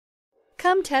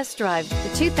Come test drive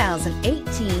the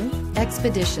 2018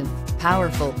 Expedition.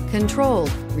 Powerful,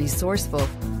 controlled, resourceful.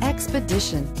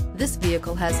 Expedition. This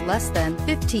vehicle has less than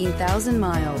 15,000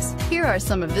 miles. Here are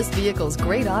some of this vehicle's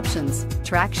great options: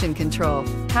 traction control,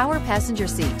 power passenger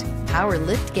seat, power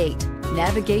lift gate,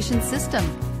 navigation system,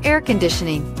 air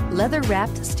conditioning,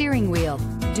 leather-wrapped steering wheel,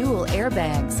 dual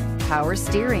airbags, power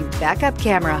steering, backup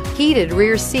camera, heated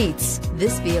rear seats.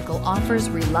 This vehicle offers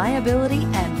reliability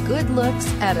and good looks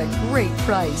at a great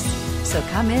price. So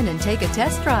come in and take a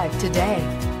test drive today.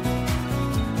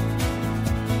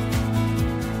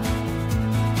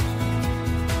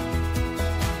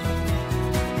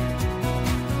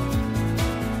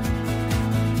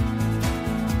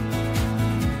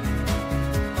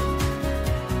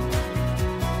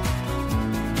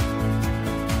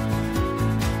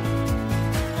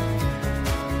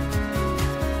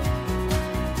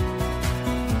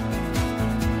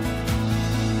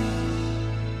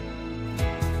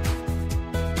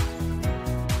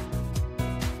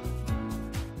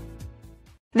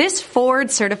 This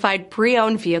Ford-certified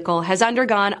pre-owned vehicle has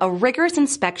undergone a rigorous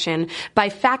inspection by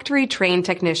factory-trained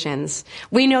technicians.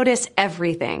 We notice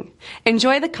everything.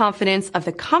 Enjoy the confidence of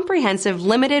the comprehensive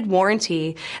limited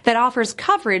warranty that offers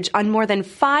coverage on more than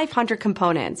 500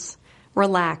 components.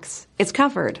 Relax, it's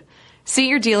covered. See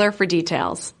your dealer for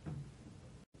details.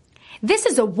 This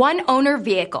is a one-owner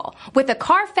vehicle with a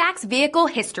Carfax Vehicle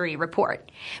History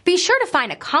Report. Be sure to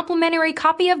find a complimentary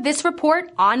copy of this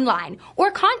report online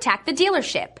or contact the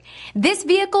dealership. This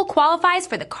vehicle qualifies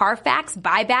for the Carfax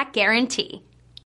Buyback Guarantee.